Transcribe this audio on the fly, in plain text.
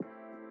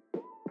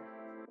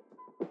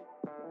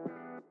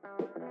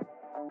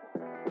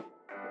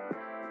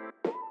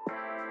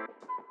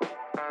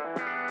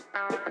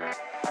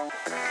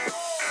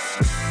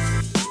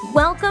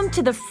Welcome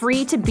to the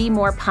Free to Be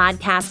More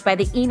podcast by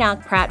the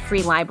Enoch Pratt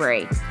Free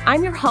Library.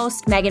 I'm your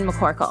host, Megan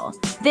McCorkle.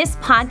 This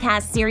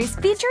podcast series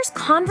features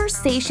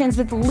conversations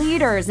with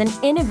leaders and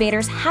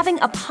innovators having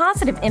a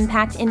positive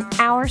impact in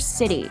our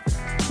city.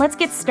 Let's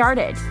get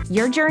started.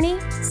 Your journey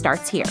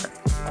starts here.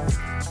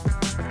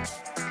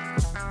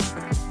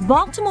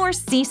 Baltimore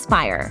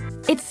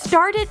Ceasefire. It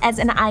started as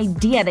an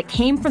idea that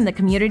came from the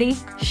community,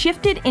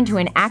 shifted into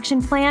an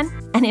action plan,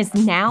 and is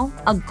now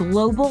a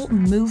global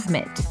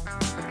movement.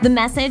 The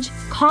message,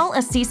 call a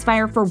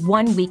ceasefire for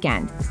one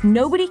weekend.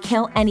 Nobody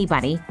kill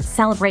anybody,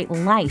 celebrate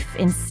life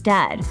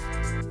instead.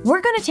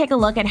 We're going to take a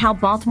look at how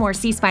Baltimore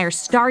Ceasefire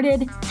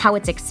started, how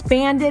it's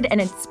expanded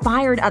and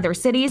inspired other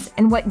cities,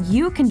 and what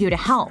you can do to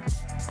help.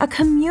 A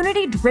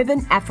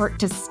community-driven effort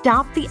to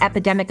stop the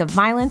epidemic of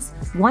violence,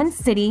 one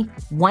city,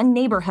 one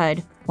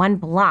neighborhood, one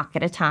block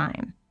at a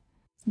time.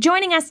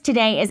 Joining us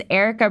today is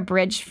Erica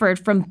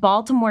Bridgeford from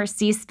Baltimore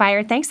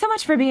Ceasefire. Thanks so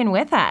much for being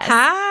with us.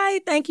 Hi,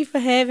 thank you for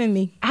having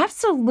me.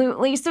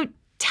 Absolutely. So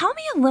tell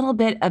me a little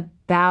bit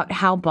about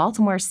how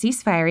Baltimore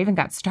Ceasefire even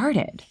got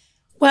started.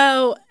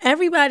 Well,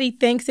 everybody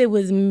thinks it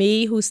was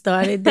me who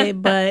started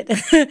it, but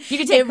you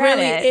can take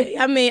credit.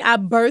 I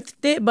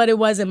birthed it, but it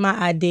wasn't my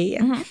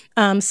idea.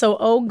 Mm-hmm. So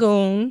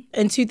Ogun,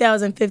 in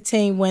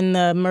 2015, when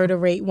the murder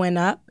rate went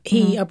up,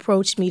 he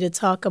approached me to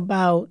talk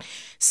about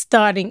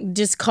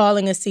just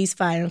calling a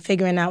ceasefire and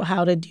figuring out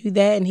how to do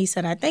that. And he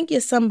said, I think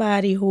you're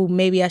somebody who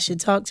maybe I should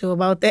talk to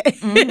about that.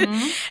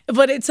 Mm-hmm.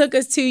 But it took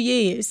us 2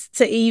 years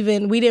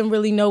we didn't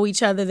really know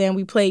each other then.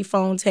 We played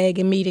phone tag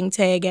and meeting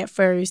tag at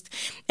first.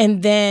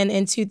 And then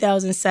in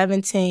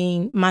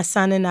 2017, my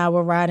son and I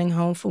were riding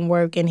home from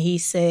work, and he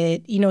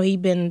said,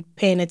 he'd been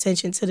paying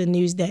attention to the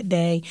news that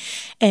day.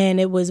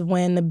 And it was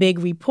when the big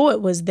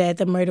report was that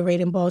the murder rate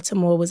in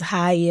Baltimore was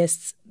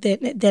highest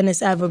than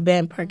it's ever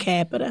been per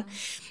capita.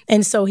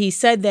 And so he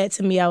said that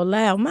to me out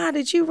loud. Ma,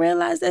 did you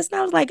realize this? And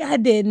I was like, I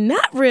did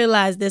not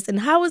realize this. And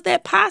how is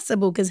that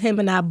possible? Because him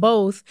and I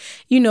both,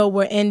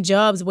 were in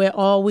jobs where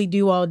all we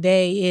do all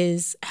day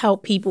is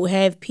help people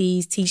have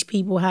peace, teach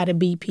people how to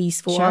be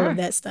peaceful, all of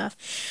that stuff.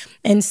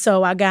 And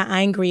so I got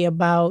angry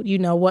about,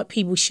 what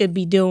people should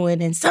be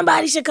doing. And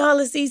somebody should call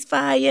a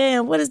ceasefire.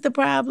 And what is the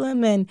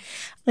problem? And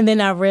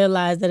then I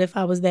realized that if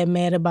I was that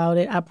mad about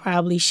it, I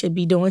probably should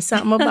be doing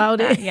something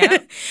about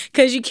it.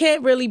 Because you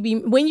can't really be,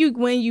 when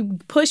you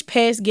push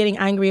past getting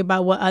angry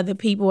about what other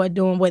people are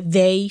doing, what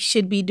they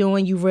should be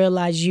doing, you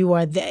realize you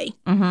are they.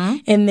 Mm-hmm.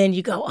 And then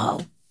you go,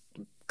 oh,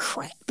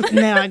 crap,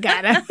 now I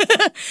gotta.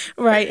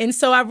 Right. And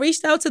so I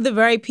reached out to the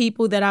very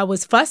people that I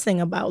was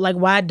fussing about. Like,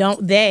 why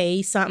don't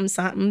they something,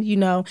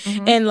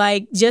 Mm-hmm.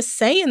 And just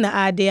saying the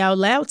idea out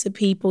loud to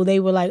people, they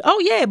were like, oh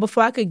yeah,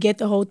 before I could get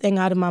the whole thing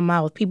out of my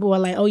mouth. People were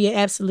like, oh yeah,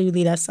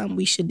 absolutely, that's something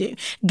we should do.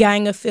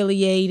 Gang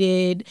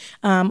affiliated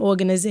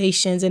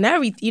organizations and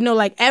everything,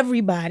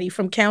 everybody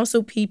from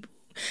council people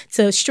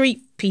to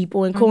street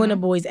people and corner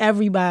boys,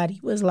 everybody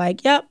was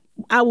like, yep,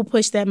 I will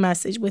push that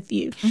message with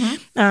you.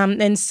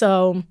 Mm-hmm. And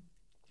so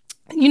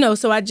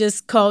so I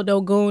just called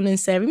Ogun and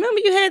said, remember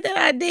you had that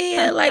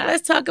idea?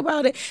 Let's talk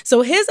about it.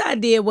 So his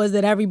idea was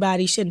that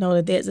everybody should know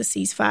that there's a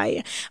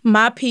ceasefire.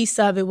 My piece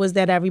of it was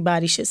that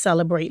everybody should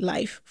celebrate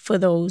life for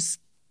those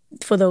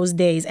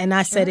days. And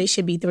I said it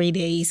should be 3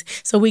 days.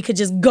 So we could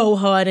just go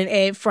hard and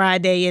add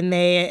Friday in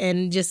there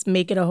and just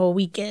make it a whole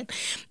weekend.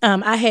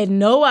 I had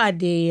no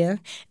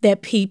idea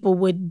that people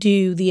would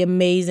do the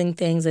amazing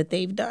things that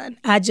they've done.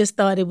 I just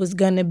thought it was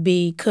going to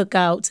be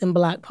cookouts and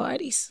block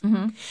parties,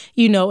 and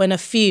a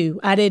few.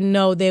 I didn't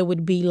know there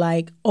would be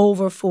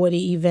over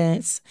 40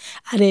 events.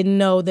 I didn't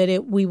know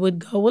that we would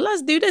go, well,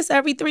 let's do this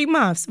every 3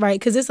 months, right?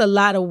 Because it's a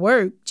lot of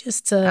work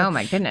just to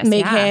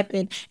make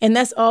happen. And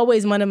that's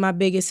always one of my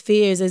biggest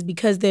fears is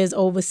because there's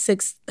over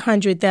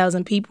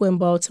 600,000 people in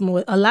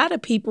Baltimore, a lot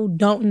of people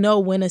don't know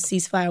when a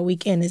ceasefire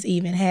weekend is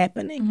even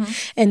happening. Mm-hmm.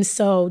 And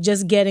so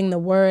just getting the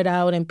word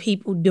out and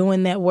people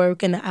doing that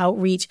work and the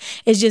outreach,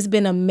 it's just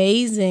been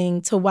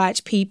amazing to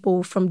watch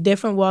people from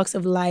different walks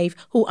of life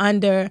who in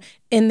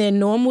their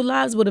normal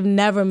lives would have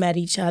never met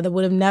each other,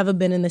 would have never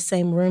been in the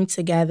same room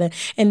together.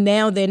 And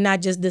now they're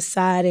not just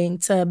deciding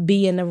to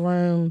be in a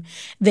room,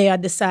 they are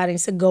deciding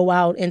to go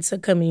out into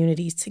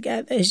communities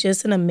together. It's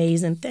just an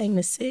amazing thing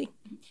to see.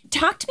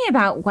 Talk to me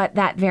about what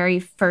that very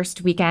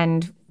first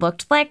weekend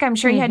looked like. I'm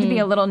sure you had to be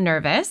a little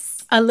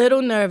nervous. A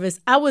little nervous.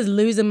 I was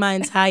losing my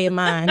entire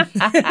mind.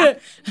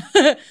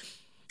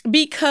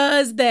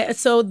 Because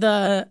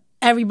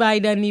everybody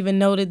doesn't even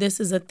know that this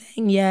is a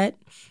thing yet.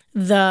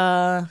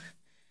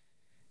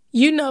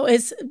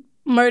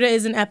 Murder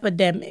is an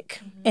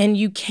epidemic, and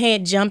you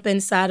can't jump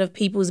inside of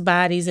people's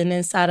bodies and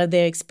inside of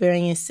their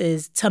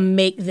experiences to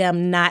make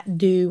them not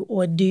do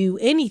or do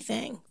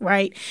anything,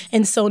 right?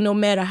 And so no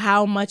matter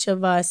how much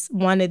of us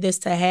wanted this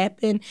to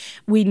happen,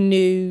 we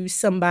knew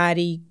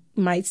somebody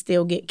might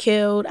still get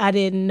killed. I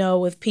didn't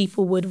know if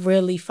people would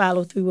really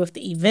follow through with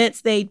the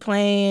events they'd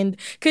planned,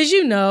 because,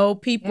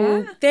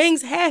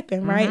 things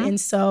happen, right?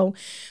 And so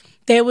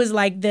there was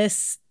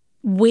this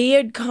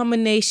weird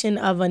combination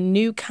of a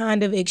new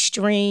kind of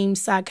extreme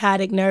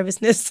psychotic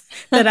nervousness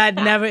that I'd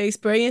never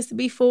experienced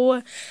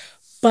before.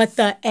 But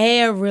the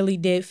air really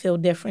did feel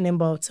different in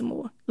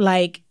Baltimore.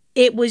 Like,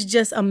 it was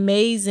just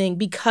amazing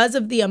because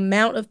of the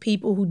amount of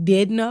people who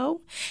did know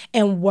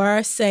and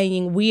were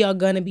saying, we are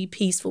going to be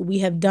peaceful. We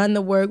have done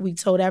the work. We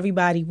told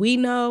everybody we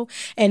know.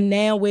 And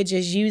now we're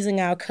just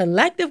using our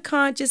collective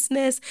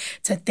consciousness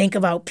to think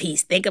about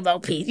peace,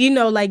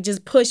 like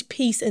just push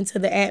peace into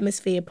the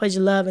atmosphere, push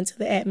love into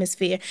the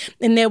atmosphere.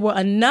 And there were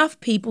enough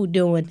people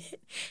doing it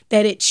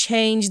that it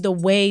changed the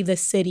way the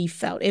city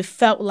felt. It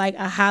felt like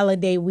a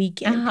holiday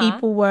weekend.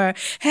 People were,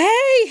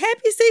 hey,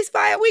 happy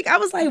ceasefire week. I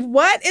was like,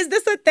 what? Is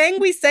this a thing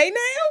we say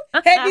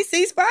now? Happy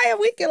ceasefire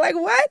weekend? Like,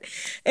 what?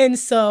 And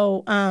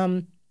so,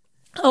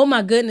 oh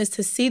my goodness,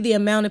 to see the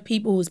amount of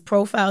people whose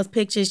profiles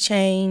pictures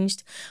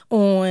changed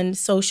on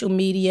social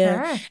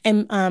media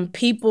and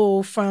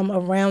people from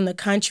around the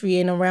country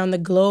and around the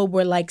globe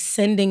were like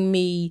sending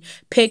me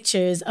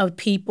pictures of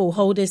people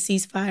holding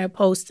ceasefire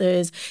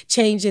posters,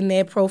 changing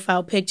their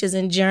profile pictures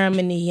in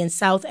Germany and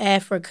South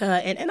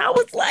Africa. And I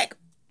was like,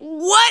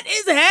 what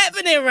is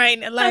happening right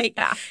now? Like,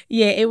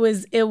 yeah, it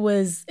was.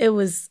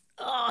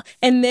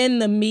 And then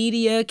the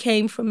media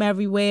came from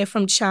everywhere,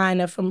 from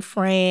China, from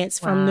France,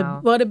 from the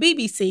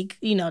BBC.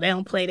 You know, they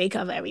don't play, they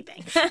cover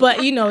everything.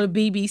 But, you know,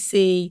 the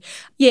BBC.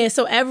 Yeah,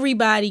 so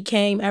everybody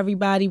came,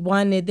 everybody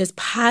wanted this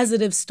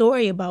positive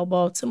story about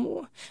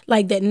Baltimore.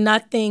 Like that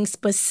nothing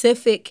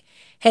specific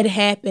had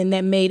happened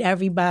that made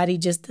everybody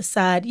just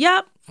decide,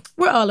 yep,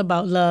 we're all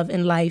about love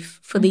and life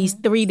for these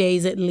 3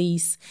 days at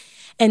least.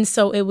 And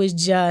so it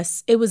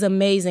was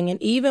amazing.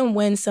 And even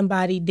when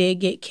somebody did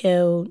get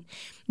killed,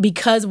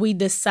 because we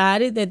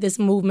decided that this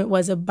movement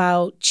was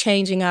about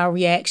changing our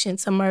reaction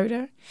to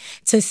murder,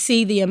 to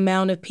see the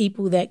amount of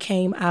people that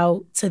came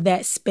out to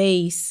that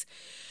space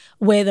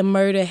where the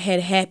murder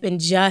had happened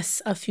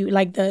just a few,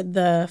 like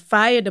the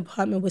fire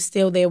department was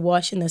still there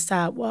washing the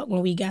sidewalk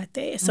when we got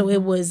there. So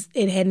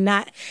it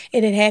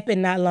had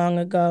happened not long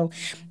ago.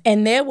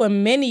 And there were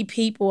many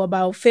people,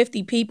 about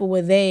 50 people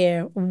were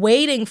there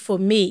waiting for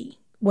me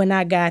when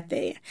I got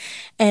there.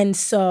 And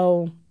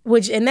so...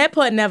 and that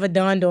part never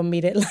dawned on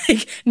me that,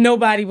 like,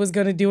 nobody was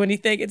going to do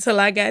anything until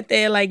I got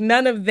there. Like,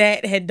 none of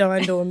that had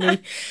dawned on me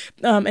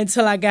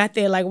until I got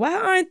there. Like, why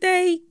aren't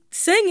they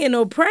singing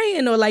or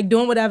praying or, like,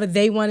 doing whatever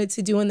they wanted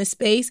to do in the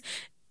space?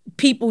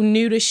 People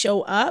knew to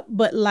show up,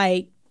 but,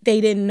 like, they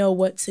didn't know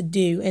what to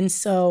do. And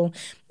so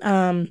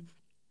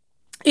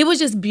it was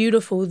just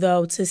beautiful,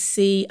 though, to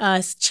see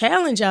us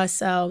challenge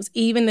ourselves,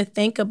 even to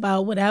think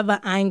about whatever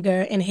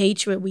anger and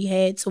hatred we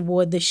had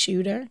toward the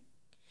shooter.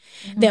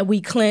 That we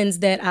cleanse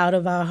that out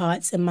of our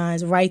hearts and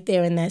minds right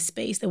there in that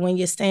space. That when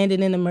you're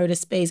standing in a murder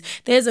space,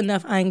 there's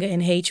enough anger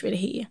and hatred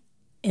here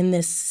in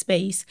this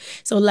space.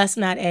 So let's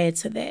not add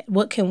to that.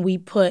 What can we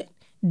put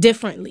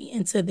differently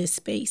into this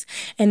space?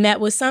 And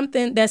that was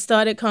something that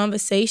started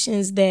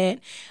conversations that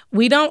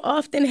we don't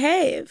often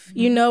have.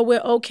 You know, we're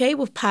okay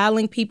with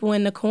piling people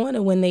in the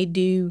corner when they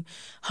do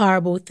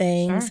horrible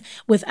things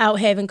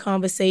without having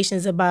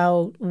conversations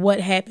about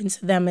what happened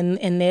to them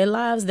in their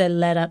lives that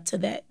led up to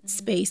that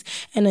space.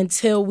 And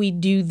until we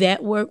do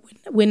that work,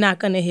 we're not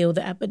going to heal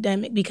the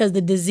epidemic, because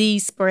the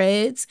disease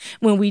spreads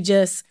when we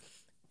just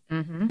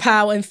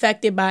pile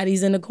infected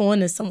bodies in a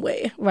corner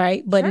somewhere,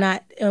 right? But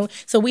not,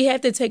 so we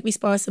have to take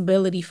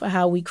responsibility for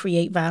how we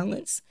create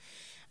violence.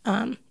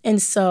 And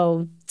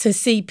so to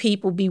see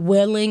people be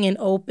willing and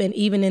open,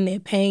 even in their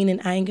pain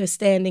and anger,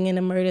 standing in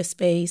a murder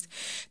space,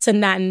 to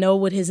not know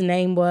what his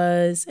name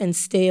was and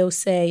still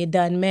say, it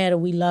doesn't matter,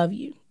 we love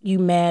you. You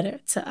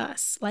matter to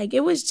us. Like,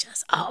 it was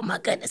just, oh my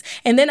goodness.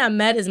 And then I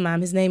met his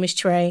mom. His name is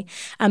Trey.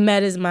 I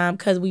met his mom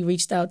because we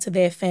reached out to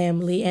their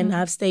family, and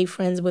I've stayed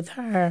friends with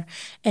her.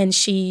 And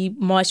she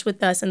marched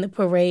with us in the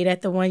parade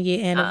at the 1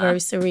 year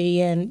anniversary.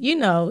 And, you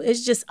know,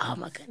 it's just, oh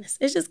my goodness.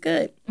 It's just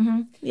good.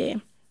 Yeah.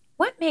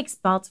 What makes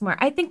Baltimore,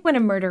 I think when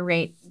a murder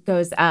rate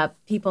goes up,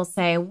 people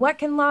say, what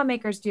can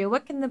lawmakers do?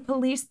 What can the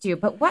police do?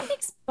 But what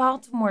makes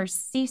Baltimore's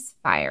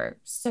ceasefire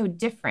so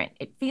different?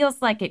 It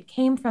feels like it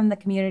came from the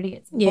community.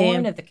 It's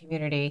born of the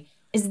community.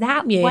 Is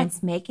that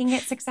what's making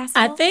it successful?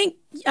 I think,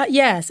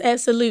 yes,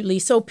 absolutely.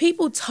 So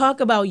people talk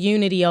about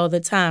unity all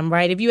the time,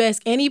 right? If you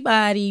ask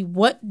anybody,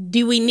 what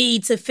do we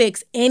need to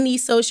fix any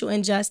social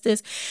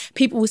injustice?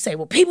 People will say,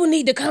 well, people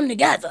need to come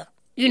together.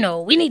 You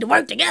know, we need to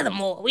work together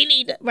more. We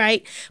need to,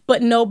 right?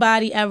 But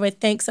nobody ever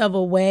thinks of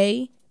a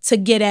way to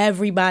get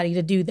everybody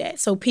to do that.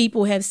 So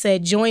people have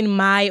said, join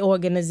my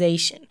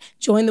organization,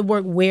 join the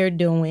work we're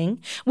doing,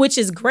 which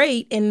is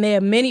great. And there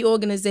are many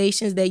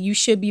organizations that you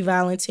should be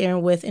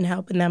volunteering with and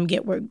helping them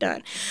get work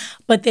done.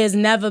 But there's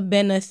never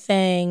been a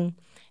thing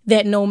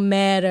that no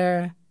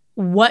matter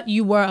what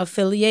you were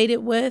affiliated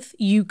with,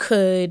 you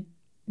could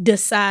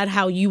decide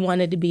how you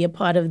wanted to be a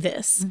part of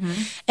this.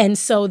 And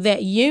so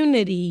that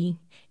unity,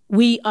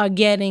 we are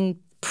getting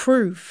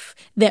proof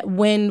that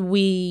when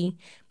we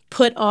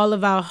put all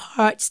of our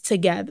hearts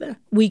together,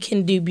 we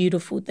can do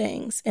beautiful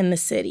things in the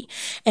city.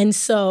 And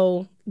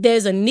so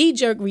there's a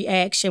knee-jerk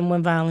reaction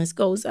when violence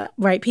goes up,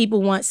 right?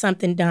 People want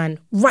something done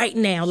right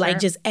now, like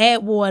just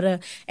add water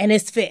and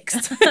it's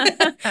fixed,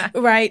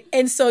 right?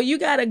 And so you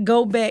got to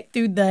go back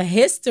through the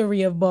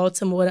history of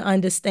Baltimore to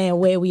understand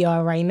where we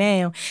are right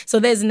now. So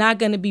there's not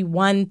going to be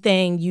one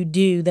thing you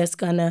do that's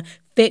going to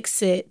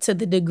fix it to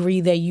the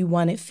degree that you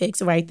want it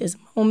fixed right this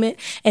moment.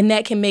 And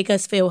that can make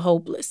us feel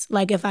hopeless.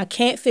 Like if I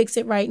can't fix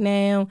it right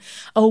now,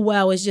 oh,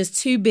 well, it's just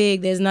too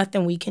big. There's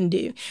nothing we can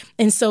do.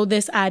 And so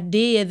this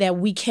idea that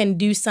we can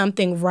do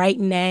something right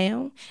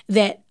now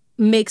that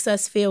makes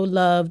us feel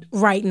loved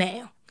right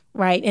now,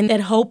 right? And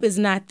that hope is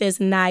not this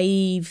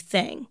naive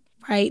thing.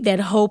 Right? That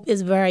hope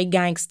is very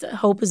gangster.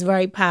 Hope is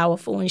very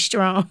powerful and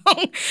strong,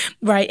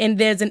 right? And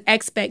there's an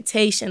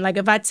expectation. Like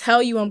if I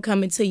tell you I'm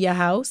coming to your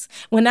house,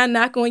 when I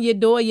knock on your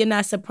door, you're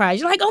not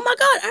surprised. You're like, oh my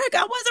God, Erica,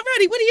 I wasn't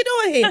ready. What are you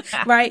doing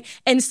here? Right?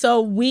 And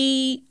so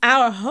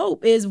our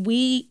hope is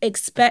we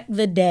expect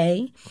the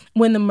day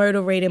when the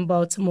murder rate in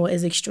Baltimore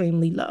is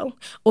extremely low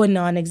or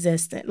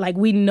non-existent. Like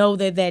we know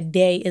that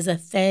day is a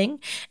thing.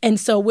 And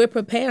so we're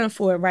preparing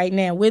for it right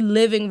now. We're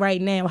living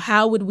right now.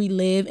 How would we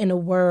live in a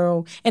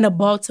world, in a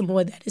Baltimore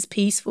that is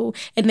peaceful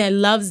and that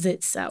loves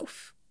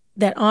itself,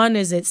 that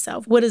honors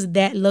itself? What does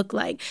that look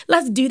like?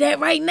 Let's do that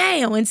right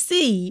now and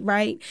see,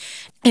 right?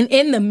 And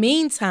in the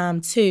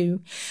meantime,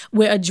 too,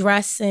 we're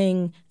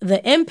addressing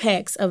the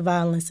impacts of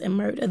violence and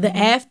murder, the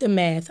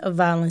aftermath of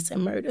violence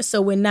and murder.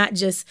 So we're not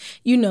just,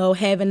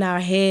 having our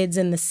heads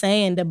in the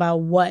sand about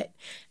what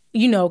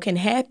can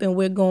happen.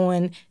 We're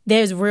going,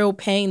 there's real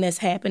pain that's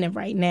happening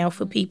right now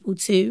for people,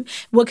 too.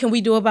 What can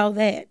we do about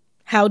that?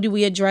 How do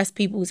we address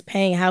people's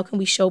pain? How can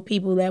we show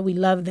people that we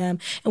love them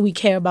and we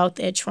care about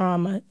their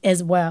trauma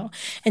as well?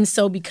 And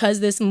so because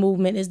this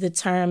movement is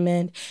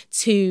determined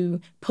to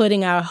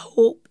putting our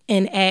hope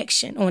in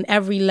action on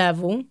every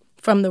level,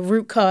 from the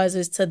root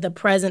causes to the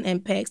present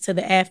impacts to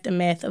the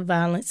aftermath of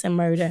violence and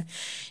murder,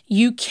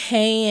 you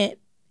can't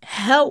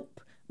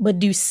help but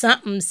do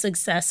something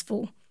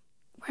successful,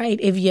 right?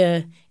 If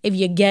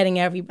you're getting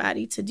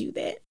everybody to do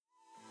that.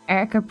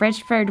 Erica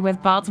Bridgeford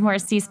with Baltimore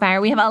C Spire.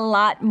 We have a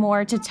lot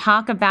more to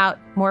talk about.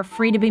 More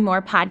Free to Be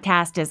More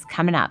podcast is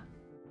coming up.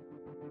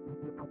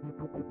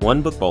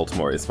 One Book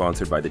Baltimore is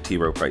sponsored by the T.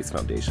 Rowe Price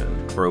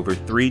Foundation. For over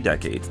 3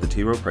 decades, the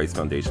T. Rowe Price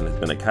Foundation has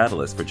been a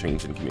catalyst for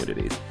change in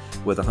communities.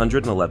 With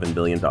 $111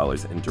 billion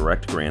in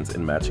direct grants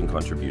and matching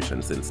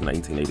contributions since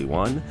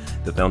 1981,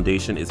 the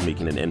foundation is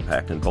making an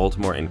impact in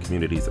Baltimore and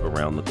communities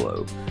around the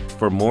globe.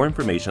 For more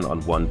information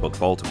on One Book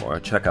Baltimore,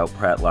 check out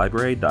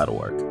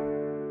prattlibrary.org.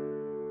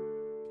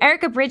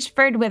 Erica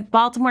Bridgeford with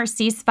Baltimore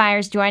C Spire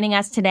is joining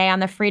us today on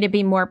the Free to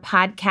Be More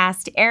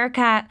podcast.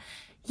 Erica,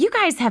 you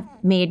guys have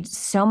made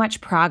so much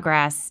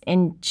progress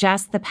in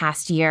just the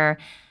past year.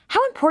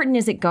 How important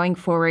is it going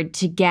forward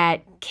to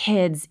get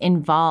kids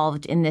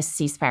involved in this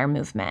C Spire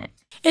movement?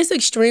 It's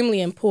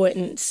extremely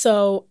important.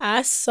 So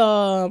I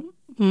saw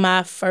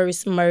my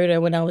first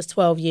murder when I was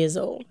 12 years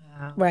old,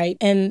 right?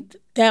 And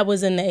that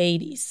was in the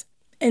 80s.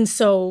 And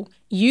so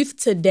youth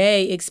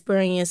today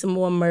experience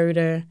more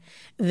murder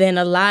than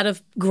a lot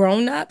of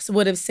grown-ups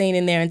would have seen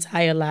in their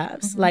entire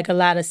lives. Like a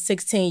lot of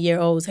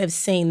 16-year-olds have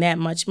seen that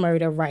much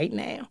murder right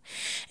now.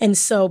 And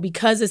so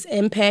because it's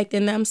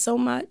impacting them so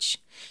much,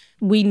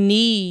 we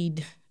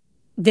need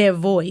their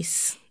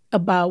voice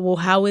about, well,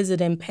 how is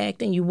it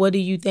impacting you? What do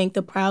you think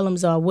the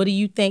problems are? What do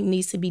you think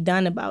needs to be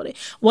done about it?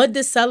 What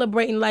does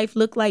celebrating life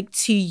look like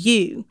to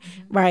you,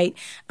 right?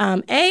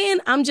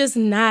 And I'm just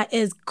not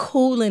as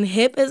cool and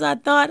hip as I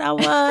thought I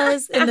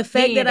was. And the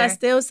fact that I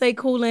still say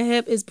cool and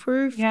hip is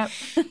proof. Yep.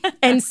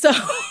 And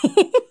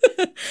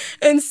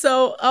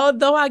so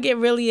although I get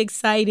really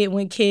excited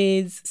when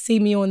kids see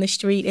me on the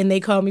street and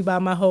they call me by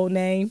my whole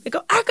name, they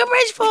go, Erica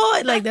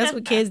Bridgeford. Like, that's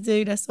what kids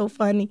do. That's so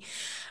funny.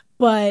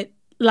 But,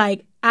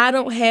 like, I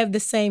don't have the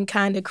same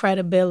kind of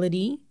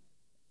credibility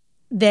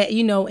that,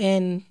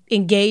 in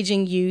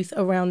engaging youth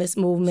around this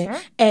movement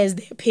as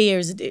their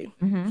peers do,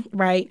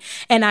 right?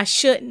 And I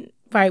shouldn't,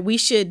 right? We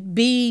should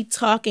be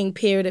talking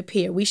peer to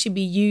peer. We should be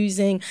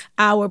using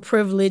our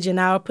privilege and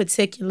our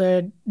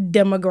particular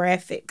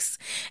demographics.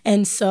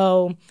 And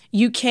so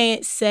you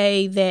can't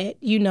say that,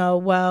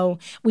 well,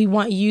 we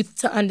want youth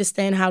to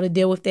understand how to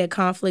deal with their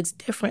conflicts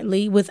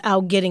differently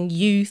without getting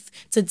youth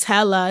to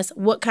tell us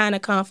what kind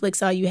of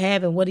conflicts are you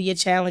having? What are your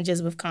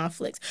challenges with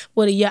conflicts?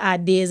 What are your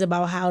ideas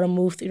about how to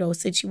move through those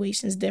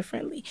situations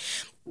differently?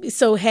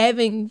 So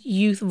having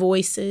youth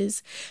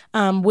voices,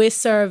 we're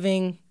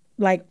serving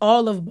like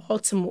all of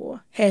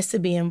Baltimore has to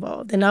be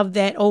involved. And of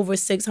that, over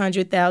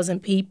 600,000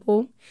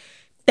 people,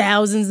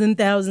 thousands and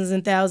thousands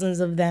and thousands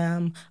of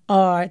them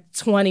are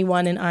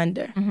 21 and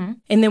under.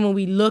 And then when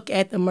we look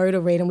at the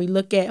murder rate and we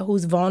look at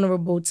who's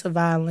vulnerable to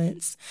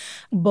violence,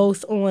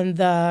 both on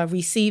the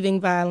receiving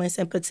violence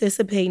and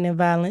participating in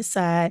violence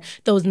side,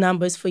 those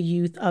numbers for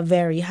youth are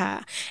very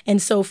high.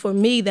 And so for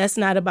me, that's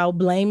not about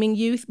blaming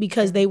youth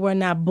because they were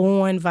not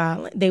born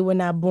violent. They were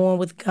not born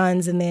with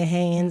guns in their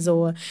hands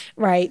or,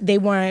 right, they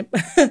weren't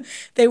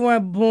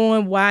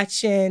born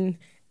watching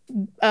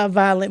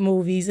violent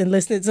movies and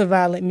listening to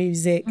violent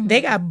music. Mm-hmm.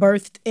 They got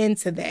birthed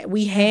into that.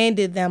 We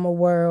handed them a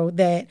world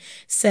that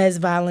says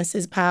violence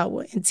is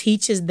power and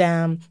teaches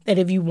them that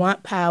if you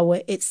want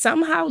power, it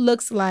somehow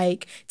looks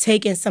like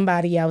taking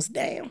somebody else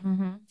down.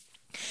 Mm-hmm.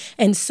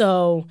 And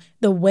so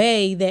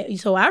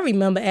I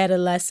remember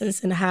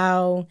adolescence and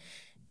how,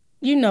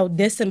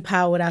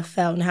 disempowered I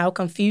felt and how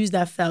confused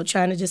I felt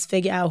trying to just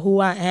figure out who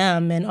I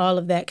am and all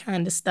of that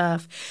kind of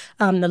stuff.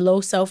 The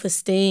low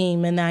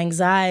self-esteem and the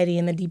anxiety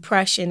and the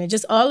depression and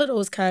just all of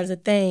those kinds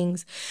of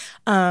things.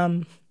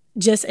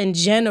 Just in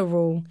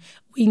general,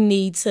 we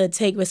need to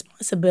take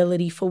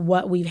responsibility for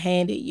what we've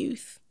handed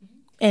youth.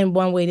 And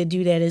one way to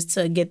do that is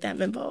to get them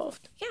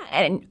involved. Yeah,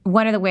 and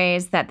one of the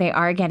ways that they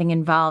are getting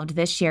involved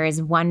this year is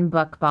One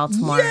Book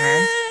Baltimore.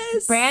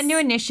 Yes! Brand new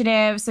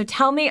initiative. So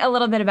tell me a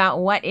little bit about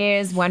what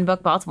is One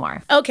Book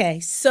Baltimore.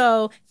 Okay,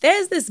 so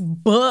there's this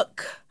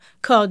book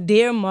called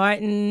Dear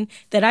Martin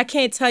that I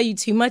can't tell you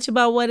too much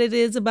about what it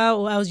is about,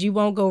 or else you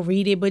won't go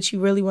read it, but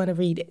you really want to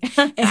read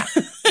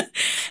it.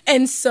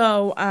 And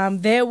so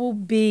there will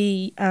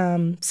be,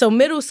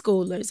 middle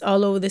schoolers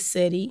all over the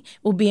city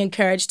will be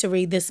encouraged to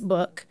read this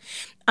book.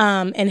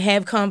 And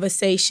have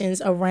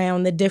conversations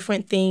around the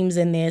different themes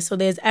in there. So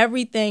there's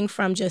everything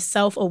from just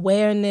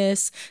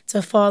self-awareness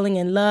to falling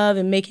in love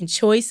and making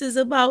choices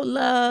about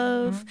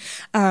love,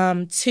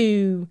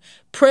 to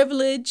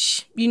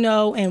privilege,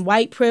 and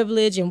white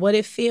privilege and what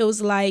it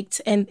feels like.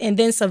 And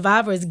then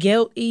survivor's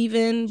guilt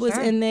even was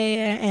in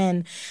there.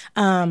 And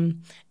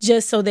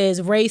just so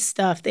there's race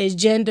stuff, there's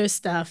gender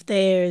stuff,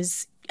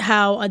 there's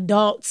how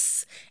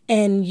adults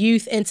and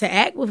youth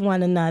interact with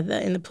one another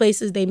and the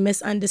places they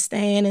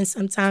misunderstand and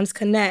sometimes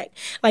connect.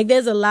 Like,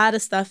 there's a lot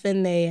of stuff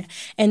in there.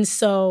 And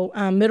so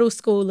middle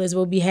schoolers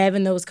will be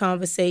having those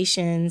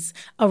conversations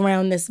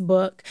around this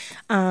book.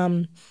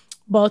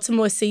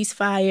 Baltimore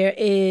Ceasefire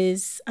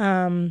is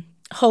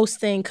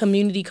hosting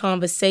community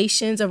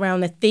conversations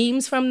around the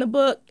themes from the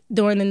book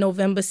during the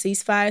November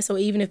ceasefire. So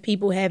even if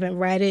people haven't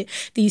read it,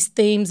 these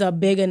themes are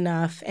big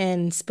enough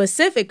and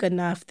specific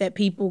enough that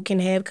people can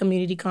have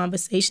community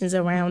conversations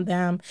around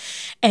them.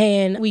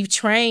 And we've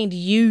trained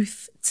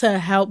youth to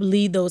help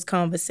lead those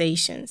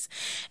conversations.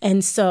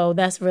 And so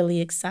that's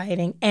really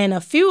exciting. And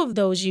a few of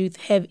those youth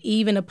have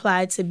even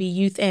applied to be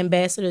youth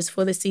ambassadors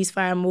for the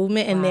ceasefire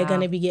movement, and they're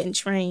going to be getting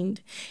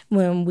trained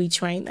when we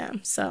train them.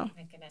 So.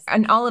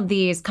 And all of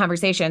these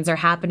conversations are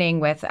happening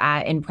with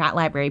in Pratt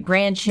Library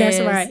branches. That's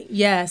right.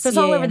 Yes. So it's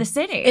all over the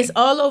city. It's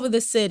all over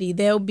the city.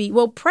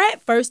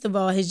 Pratt, first of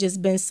all, has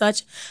just been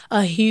such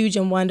a huge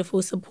and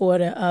wonderful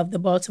supporter of the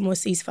Baltimore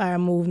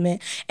Ceasefire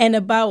movement and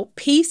about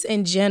peace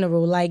in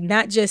general. Like,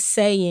 not just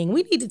saying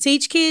we need to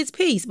teach kids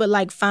peace, but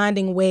like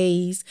finding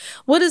ways.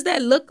 What does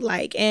that look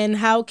like? And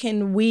how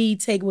can we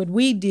take what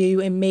we do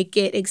and make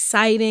it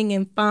exciting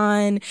and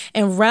fun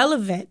and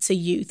relevant to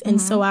youth? And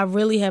so I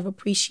really have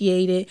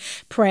appreciated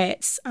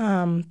Pratt's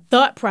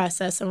thought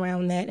process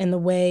around that and the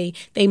way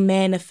they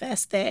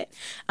manifest that.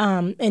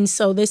 And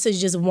so this is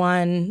just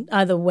one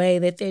other way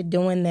that they're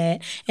doing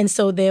that. And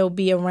so there'll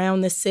be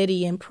around the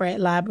city in Pratt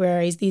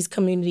libraries these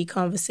community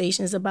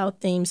conversations about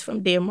themes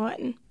from Dear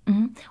Martin.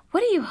 Mm-hmm.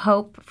 What do you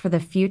hope for the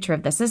future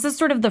of this? This is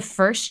sort of the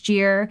first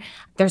year.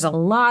 There's a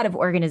lot of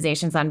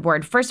organizations on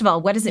board. First of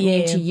all, what does it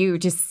mean to you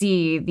to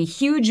see the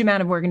huge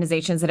amount of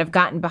organizations that have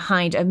gotten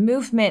behind a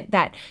movement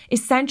that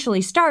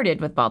essentially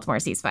started with Baltimore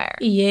Ceasefire?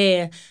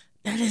 Yeah.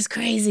 That is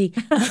crazy.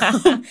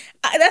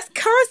 That's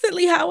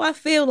constantly how I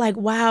feel. Like,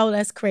 wow,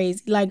 that's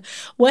crazy. Like,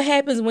 what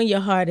happens when your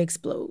heart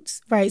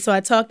explodes, right? So I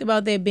talked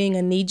about there being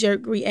a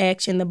knee-jerk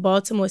reaction. The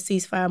Baltimore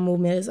Ceasefire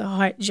movement is a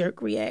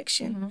heart-jerk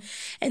reaction. Mm-hmm.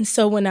 And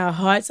so when our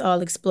hearts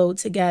all explode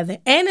together,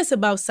 and it's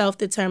about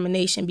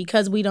self-determination,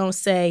 because we don't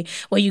say,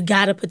 well, you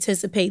got to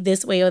participate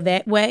this way or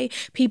that way.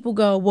 People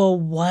go, well,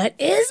 what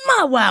is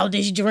my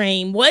wildest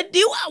dream? What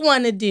do I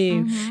want to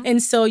do? Mm-hmm.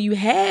 And so you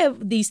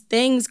have these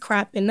things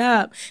cropping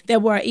up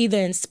that were either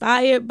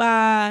inspired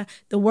by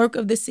the work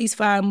of the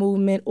ceasefire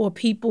movement, or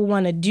people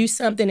want to do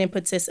something in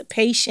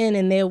participation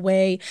in their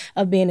way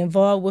of being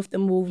involved with the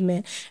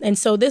movement. And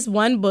so this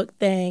one book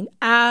thing,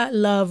 I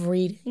love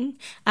reading.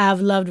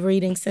 I've loved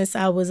reading since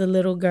I was a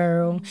little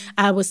girl.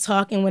 I was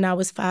talking when I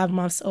was 5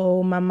 months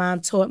old. My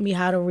mom taught me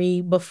how to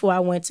read before I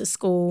went to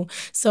school.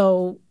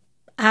 So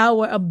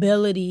our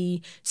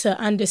ability to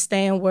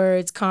understand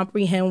words,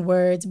 comprehend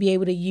words, be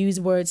able to use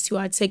words to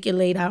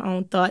articulate our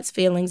own thoughts,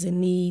 feelings, and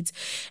needs,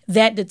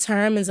 that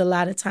determines a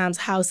lot of times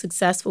how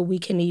successful we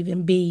can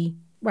even be,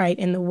 right,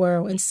 in the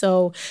world. And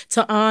so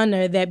to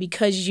honor that,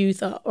 because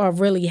youth are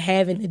really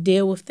having to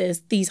deal with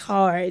these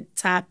hard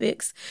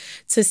topics,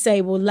 to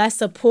say, well, let's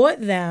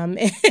support them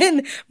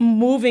in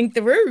moving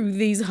through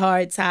these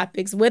hard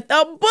topics with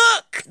a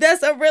book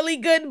that's a really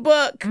good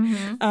book,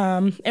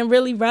 and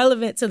really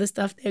relevant to the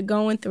stuff they're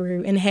going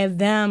through, and have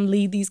them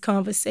lead these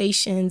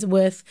conversations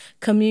with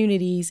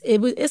communities.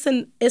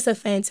 It's a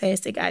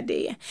fantastic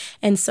idea.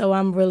 And so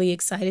I'm really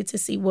excited to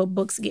see what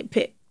books get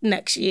picked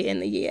next year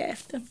and the year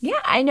after. Yeah,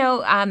 I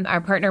know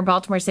our partner,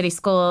 Baltimore City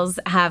Schools,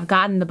 have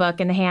gotten the book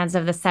in the hands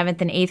of the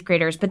 7th and 8th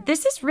graders, but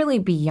this is really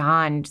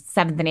beyond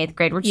 7th and 8th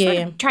grade. We're sort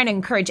of trying to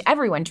encourage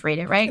everyone to read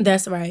it, right?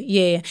 That's right,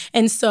 yeah.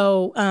 And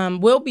so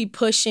we'll be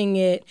pushing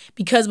it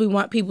because we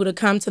want people to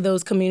come to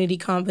those community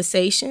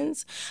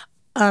conversations.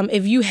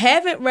 If you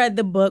haven't read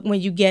the book,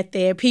 when you get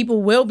there,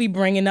 people will be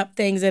bringing up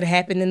things that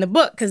happened in the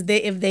book because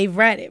if they've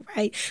read it,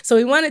 right? So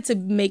we wanted to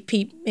make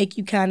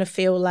you kind of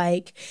feel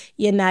like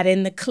you're not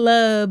in the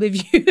club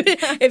if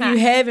you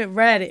haven't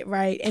read it,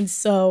 right? And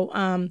so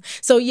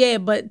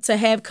but to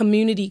have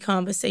community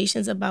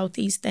conversations about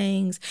these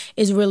things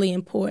is really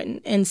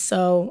important. And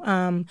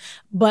so,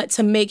 but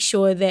to make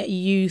sure that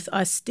youth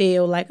are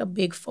still like a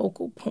big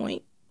focal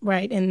point.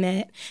 Right, and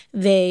that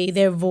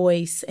their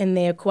voice and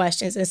their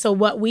questions. And so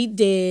what we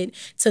did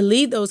to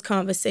lead those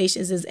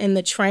conversations is in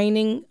the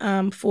training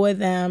for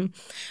them,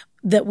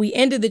 that we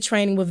ended the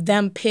training with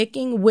them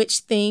picking which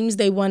themes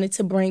they wanted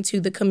to bring to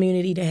the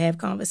community to have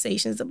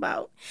conversations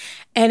about.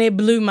 And it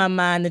blew my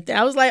mind.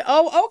 I was like,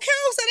 oh, okay,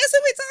 so that's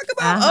what we talk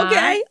about.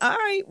 Okay, all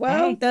right,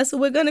 well, that's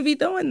what we're going to be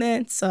doing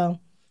then.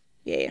 So,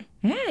 yeah.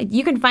 Yeah,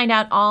 you can find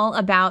out all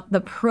about the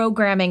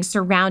programming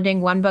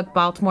surrounding One Book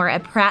Baltimore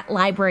at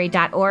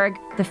prattlibrary.org.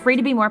 The Free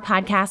to Be More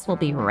podcast will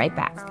be right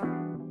back.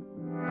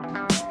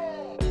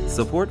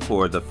 Support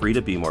for the Free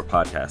to Be More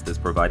podcast is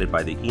provided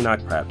by the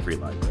Enoch Pratt Free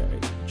Library.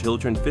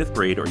 Children 5th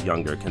grade or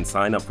younger can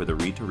sign up for the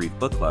Read to Reef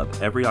book club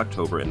every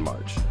October and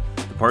March.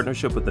 The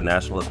partnership with the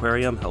National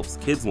Aquarium helps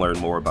kids learn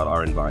more about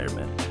our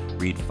environment.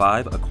 Read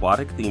 5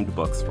 aquatic-themed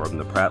books from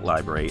the Pratt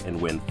Library and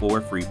win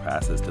 4 free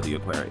passes to the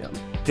aquarium.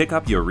 Pick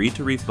up your Read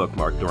to Reef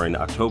bookmark during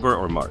October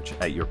or March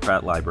at your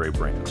Pratt Library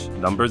branch.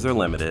 Numbers are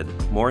limited.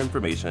 More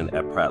information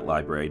at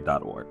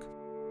prattlibrary.org.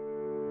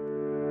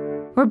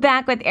 We're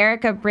back with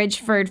Erica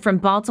Bridgeford from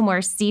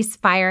Baltimore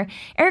Ceasefire.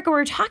 Erica,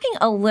 we're talking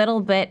a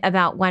little bit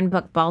about One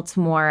Book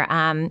Baltimore.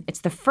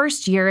 It's the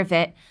first year of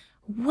it.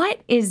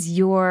 What is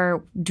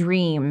your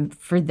dream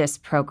for this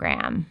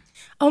program?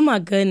 Oh, my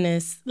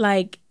goodness.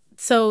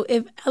 So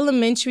if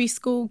elementary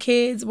school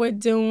kids were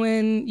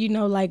doing,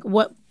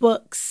 what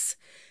books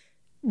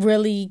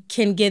really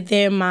can get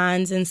their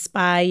minds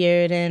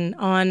inspired and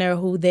honor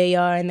who they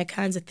are and the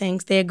kinds of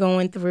things they're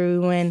going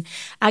through. And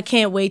I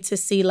can't wait to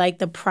see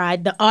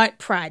the art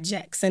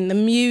projects and the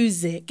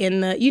music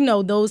and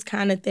those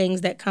kind of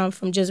things that come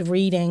from just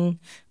reading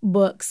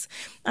books.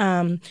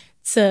 And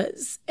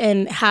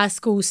high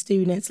school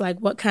students,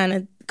 what kind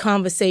of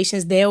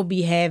conversations they'll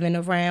be having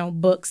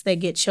around books that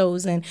get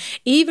chosen.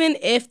 Even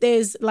if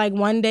there's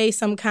one day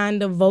some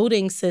kind of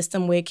voting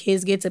system where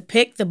kids get to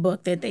pick the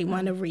book that they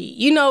want to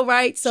read,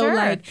 right? So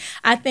sure.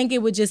 I think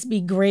it would just be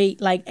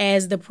great,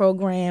 as the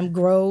program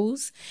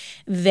grows,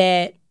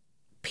 that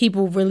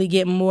people really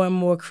get more and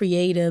more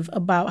creative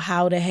about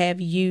how to have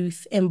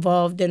youth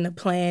involved in the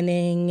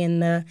planning and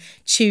the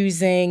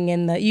choosing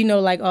and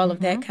the, all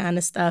of that kind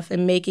of stuff,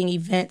 and making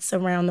events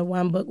around the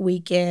One Book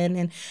Weekend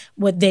and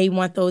what they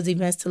want those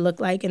events to look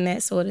like and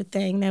that sort of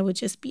thing. That would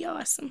just be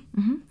awesome.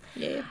 Mm-hmm.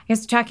 Yeah. I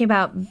guess talking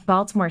about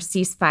Baltimore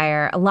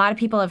Ceasefire, a lot of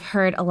people have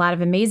heard a lot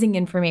of amazing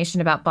information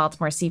about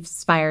Baltimore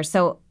Ceasefire.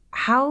 So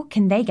how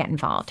can they get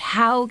involved?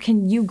 How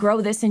can you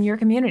grow this in your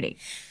community?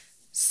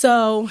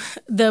 So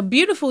the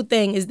beautiful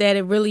thing is that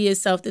it really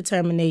is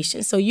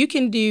self-determination. So you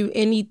can do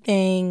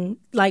anything,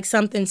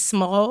 something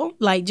small,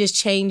 just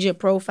change your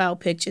profile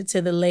picture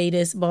to the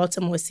latest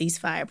Baltimore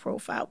Ceasefire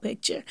profile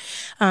picture,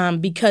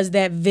 because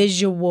that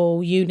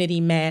visual unity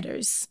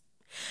matters.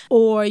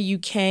 Or you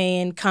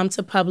can come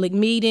to public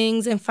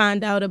meetings and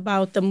find out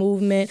about the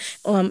movement.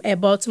 At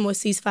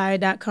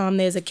BaltimoreCeasefire.com,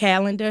 there's a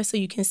calendar so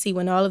you can see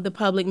when all of the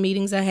public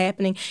meetings are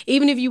happening.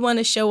 Even if you want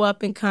to show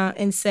up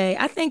and say,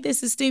 I think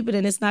this is stupid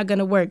and it's not going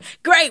to work.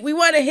 Great, we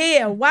want to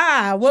hear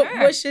why.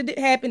 What should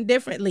happen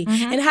differently?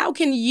 Mm-hmm. And how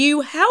can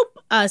you help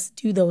us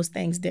do those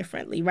things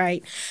differently,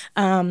 right?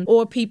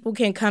 Or people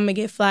can come and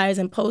get flyers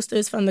and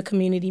posters from the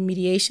Community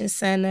Mediation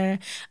Center.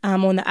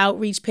 On the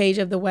outreach page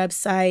of the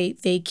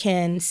website, they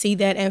can see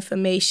that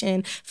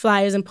information.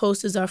 Flyers and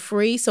posters are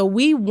free. So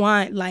we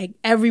want,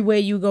 everywhere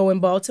you go in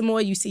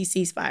Baltimore, you see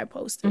Ceasefire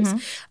posters.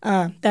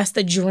 Mm-hmm. That's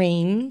the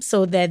dream,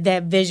 so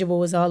that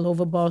visual is all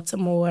over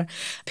Baltimore.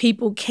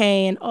 People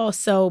can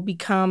also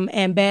become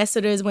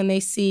ambassadors when they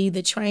see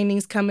the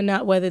trainings coming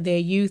up, whether they're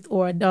youth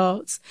or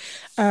adults.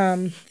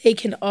 They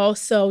can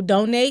also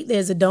donate.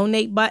 There's a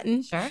donate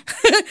button. Sure.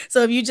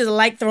 So if you just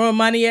like throwing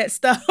money at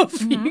stuff,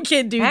 mm-hmm. you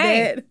can do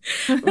that.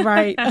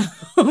 Right.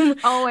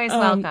 Always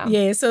welcome.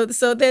 Yeah. So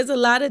there's a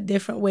lot of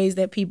different ways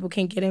that people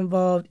can get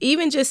involved,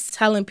 even just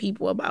telling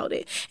people about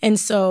it. And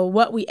so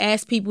what we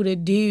ask people to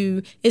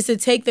do is to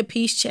take the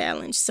Peace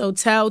Challenge. So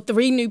tell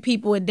 3 new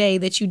people a day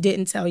that you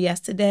didn't tell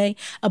yesterday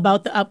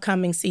about the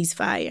upcoming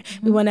ceasefire.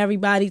 Mm-hmm. We want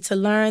everybody to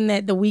learn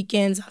that the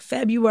weekends are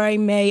February,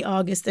 May,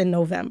 August, and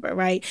November,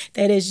 right?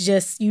 That is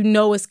just,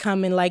 it's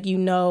coming,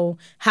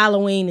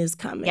 Halloween is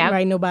coming, yep.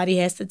 Right? Nobody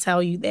has to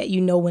tell you that,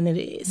 when it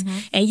is. Mm-hmm.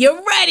 And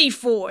you're ready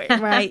for it,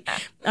 right?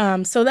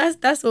 So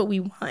that's what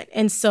we want.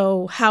 And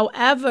so how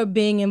however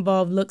being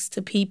involved looks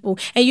to people.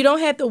 And you don't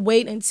have to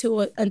wait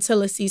until a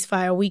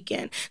ceasefire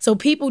weekend. So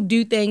people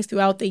do things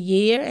throughout the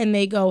year and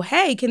they go,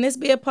 hey, can this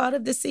be a part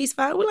of the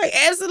ceasefire? We're like,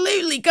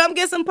 absolutely, come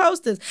get some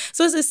posters.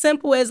 So it's as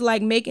simple as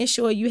like making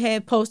sure you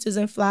have posters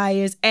and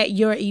flyers at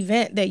your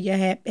event that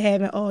you're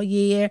having all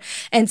year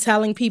and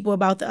telling people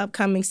about the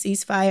upcoming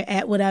ceasefire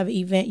at whatever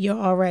event you're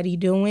already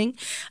doing.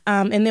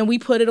 And then we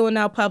put it on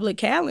our public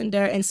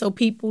calendar. And so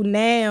people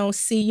now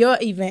see your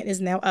event is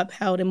now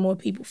upheld and more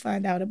people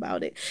find out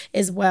about it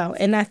as well.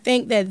 And I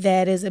think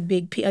that is a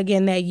big,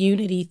 again, that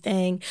unity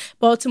thing.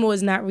 Baltimore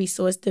is not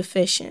resource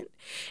deficient.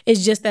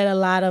 It's just that a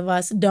lot of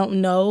us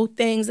don't know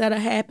things that are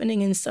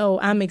happening. And so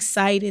I'm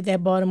excited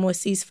that Baltimore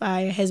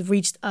Ceasefire has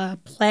reached a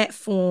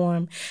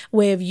platform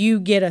where if you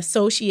get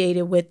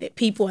associated with it,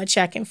 people are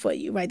checking for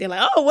you, right? They're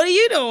like, oh, what are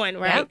you doing,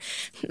 right?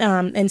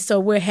 Yep. And so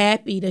we're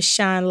happy to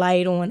shine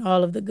light on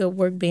all of the good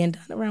work being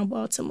done around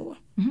Baltimore.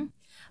 Mm-hmm.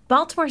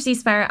 Baltimore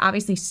Ceasefire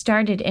obviously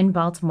started in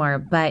Baltimore,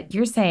 but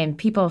you're saying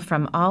people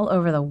from all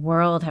over the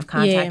world have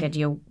contacted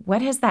you.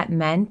 What has that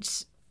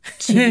meant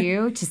to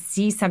you to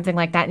see something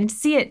like that and to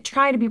see it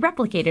try to be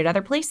replicated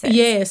other places?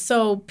 Yeah,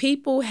 so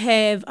people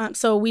have,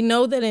 so we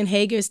know that in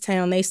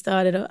Hagerstown, they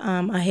started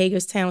a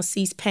Hagerstown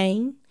Cease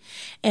Pain,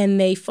 and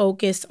they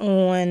focus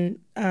on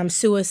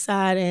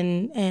suicide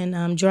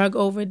and drug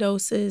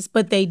overdoses,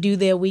 but they do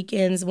their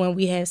weekends when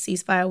we have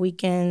ceasefire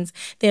weekends.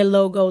 Their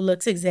logo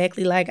looks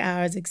exactly like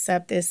ours,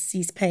 except it's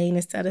Cease Pain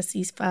instead of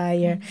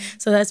ceasefire. Mm-hmm.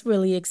 So that's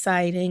really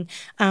exciting.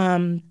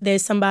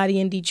 There's somebody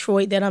in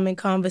Detroit that I'm in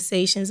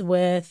conversations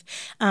with.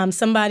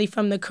 Somebody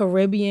from the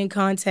Caribbean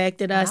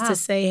contacted us to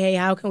say, hey,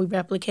 how can we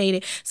replicate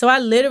it? So I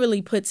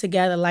literally put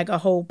together like a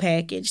whole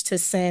package to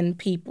send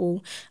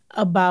people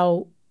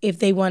about if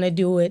they want to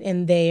do it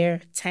in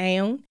their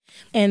town.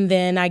 And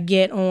then I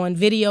get on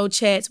video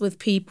chats with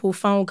people,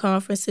 phone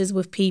conferences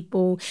with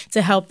people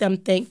to help them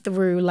think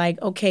through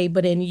like, okay,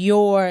 but in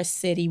your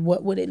city,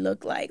 what would it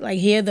look like? Like,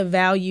 here are the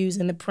values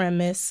and the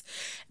premise,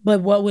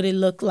 but what would it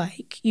look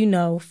like, you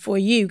know, for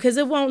you? Because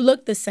it won't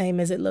look the same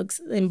as it looks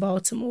in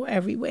Baltimore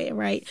everywhere,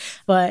 right?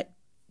 But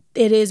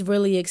it is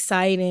really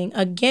exciting.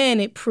 Again,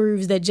 it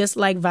proves that just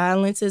like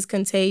violence is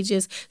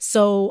contagious,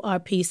 so are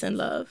peace and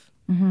love.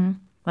 Mm-hmm.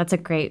 That's a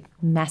great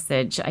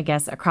message, I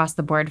guess, across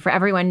the board for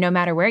everyone, no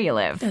matter where you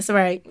live. That's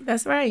right.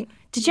 That's right.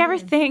 Did you ever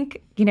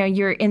think, you know,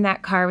 you're in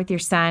that car with your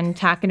son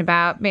talking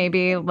about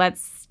maybe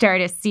let's start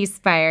a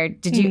ceasefire?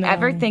 Did you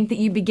ever think that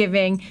you'd be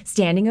giving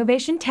standing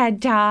ovation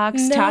TED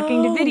Talks,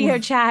 talking to video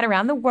chat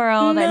around the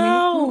world?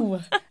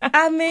 No.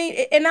 I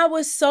mean, and I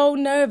was so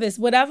nervous.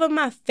 Whatever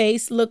my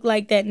face looked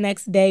like that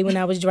next day when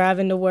I was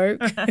driving to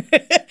work,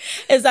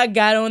 as I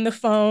got on the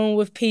phone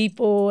with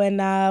people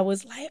and I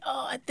was like,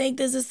 oh, I think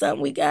this is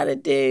something we got to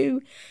do.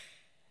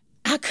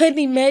 I couldn't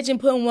imagine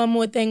putting one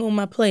more thing on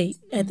my plate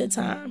at the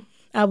time.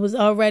 I was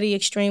already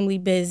extremely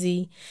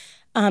busy.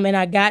 And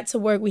I got to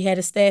work. We had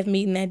a staff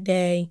meeting that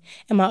day,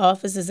 and my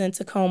office is in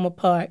Tacoma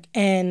Park.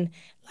 And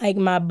like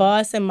my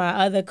boss and my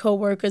other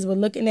coworkers were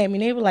looking at me,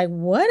 and they were like,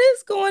 what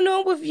is going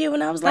on with you?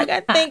 And I was like,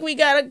 I think we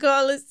got to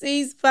call a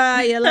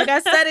ceasefire. Like,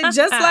 I said it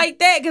just like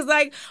that, because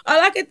like all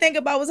I could think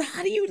about was,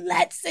 how do you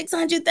let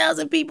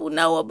 600,000 people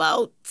know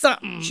about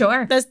something?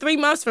 Sure. That's 3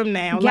 months from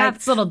now. Yeah, like,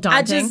 it's a little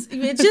daunting.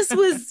 It just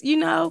was, you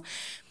know.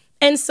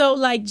 And so,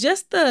 like,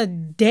 just the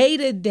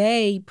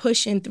day-to-day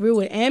pushing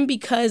through it, and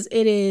because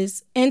it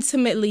is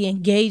intimately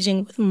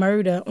engaging with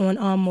murder on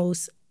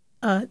almost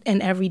an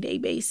everyday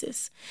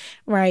basis,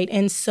 right?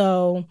 And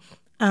so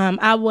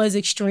I was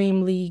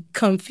extremely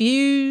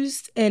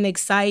confused and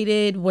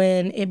excited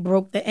when it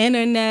broke the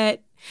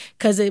internet,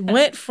 because it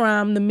went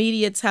from the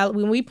media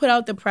when we put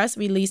out the press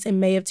release in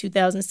May of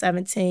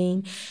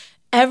 2017,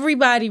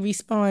 everybody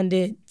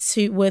responded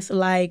with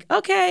like,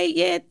 okay,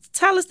 yeah,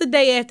 tell us the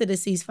day after the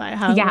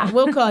ceasefire.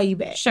 We'll call you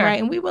back. Sure. Right?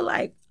 And we were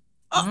like,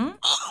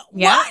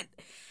 what?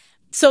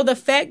 So the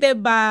fact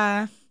that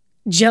by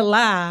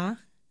July,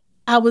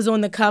 I was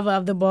on the cover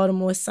of the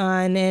Baltimore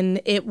Sun,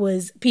 and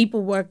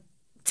people were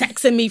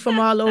texting me from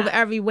all over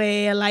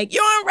everywhere, like,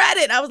 you're on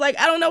Reddit. I was like,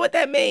 I don't know what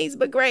that means,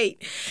 but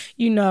great.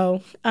 You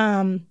know,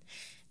 I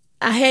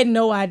had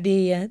no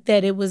idea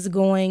that it was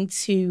going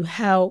to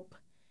help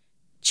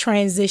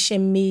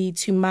transition me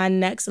to my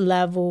next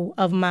level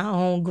of my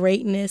own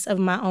greatness, of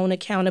my own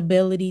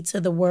accountability to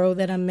the world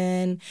that I'm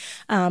in,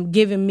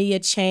 giving me a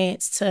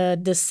chance to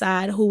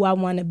decide who I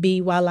want to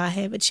be while I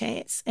have a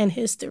chance in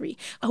history.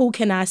 Who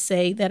can I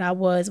say that I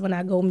was when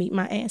I go meet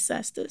my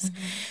ancestors?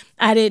 Mm-hmm.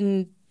 I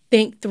didn't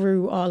think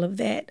through all of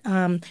that.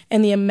 And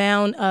the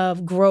amount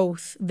of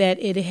growth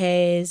that it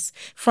has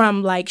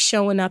from like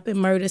showing up in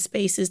murder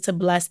spaces to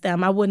bless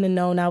them. I wouldn't have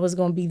known I was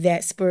going to be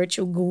that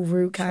spiritual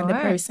guru kind of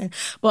person.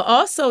 But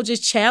also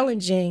just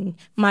challenging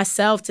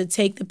myself to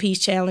take the peace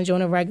challenge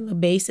on a regular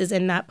basis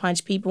and not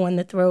punch people in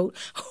the throat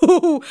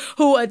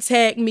who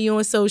attack me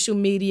on social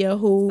media,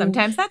 who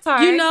sometimes that's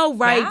hard. You know,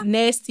 write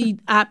nasty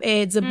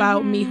op-eds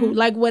about me, who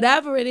like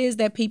whatever it is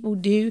that people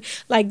do,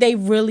 like they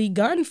really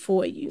gun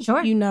for you.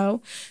 Sure. You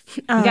know?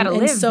 You gotta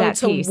live that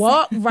to piece.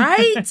 Walk,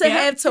 right? To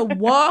have to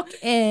walk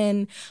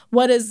in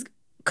what is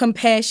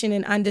compassion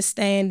and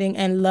understanding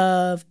and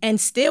love and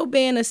still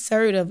being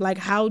assertive. Like,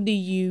 how do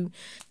you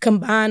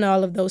combine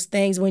all of those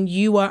things when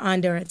you are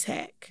under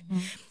attack? Mm-hmm.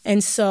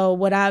 And so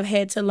what I've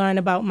had to learn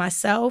about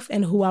myself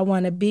and who I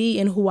want to be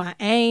and who I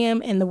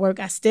am and the work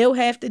I still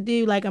have to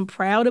do, like, I'm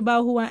proud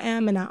about who I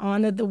am and I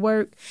honor the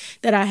work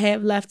that I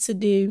have left to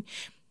do.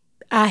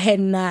 I had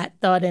not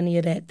thought any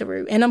of that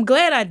through. And I'm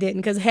glad I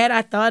didn't, because had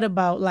I thought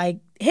about, like,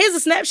 here's a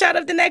snapshot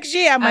of the next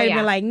year, I might have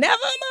been like, never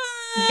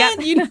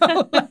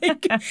mind,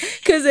 like,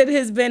 because it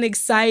has been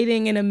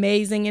exciting and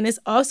amazing. And it's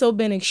also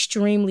been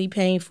extremely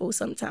painful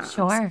sometimes.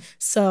 Sure.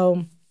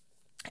 So,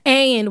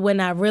 and when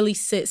I really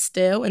sit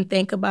still and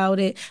think about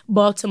it,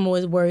 Baltimore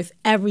is worth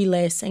every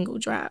last single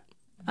drop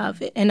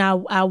of it. And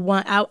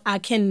I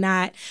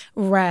cannot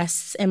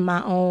rest in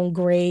my own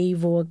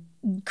grave or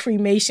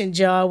cremation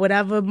jar,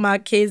 whatever my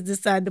kids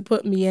decide to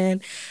put me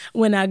in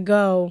when I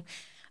go.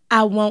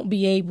 I won't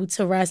be able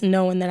to rest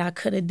knowing that I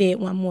could have did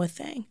one more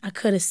thing. I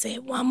could have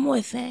said one more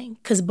thing,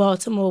 because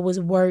Baltimore was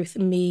worth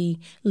me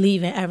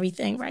leaving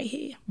everything right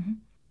here. Mm-hmm.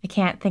 I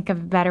can't think of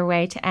a better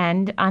way to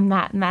end on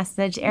that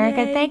message.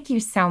 Erica, Thank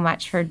you so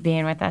much for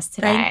being with us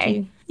today. Thank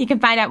you. You can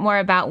find out more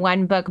about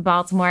One Book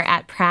Baltimore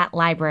at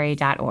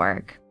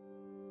prattlibrary.org.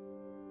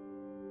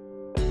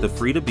 The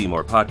Free to Be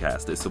More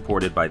podcast is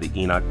supported by the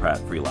Enoch Pratt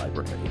Free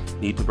Library.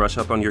 Need to brush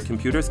up on your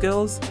computer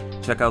skills?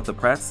 Check out the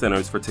Pratt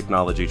Centers for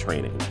Technology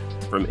Training.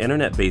 From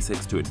internet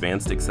basics to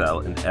advanced Excel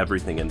and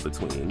everything in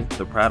between,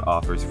 the Pratt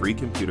offers free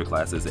computer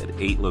classes at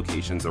 8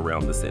 locations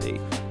around the city.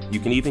 You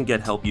can even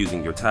get help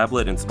using your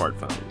tablet and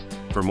smartphone.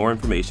 For more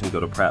information, go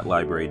to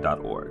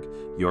prattlibrary.org.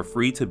 You're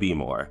free to be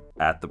more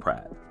at the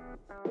Pratt.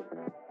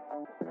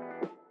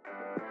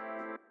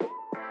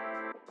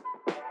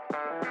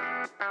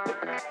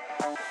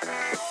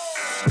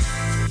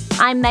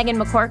 I'm Megan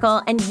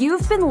McCorkle, and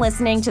you've been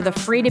listening to the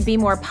Free to Be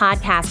More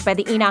podcast by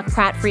the Enoch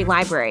Pratt Free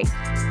Library.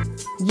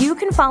 You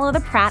can follow the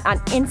Pratt on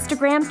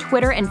Instagram,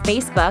 Twitter, and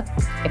Facebook.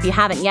 If you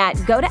haven't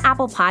yet, go to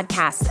Apple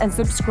Podcasts and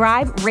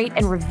subscribe, rate,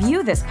 and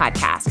review this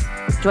podcast.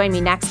 Join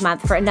me next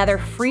month for another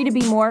Free to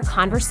Be More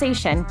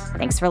conversation.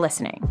 Thanks for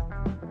listening.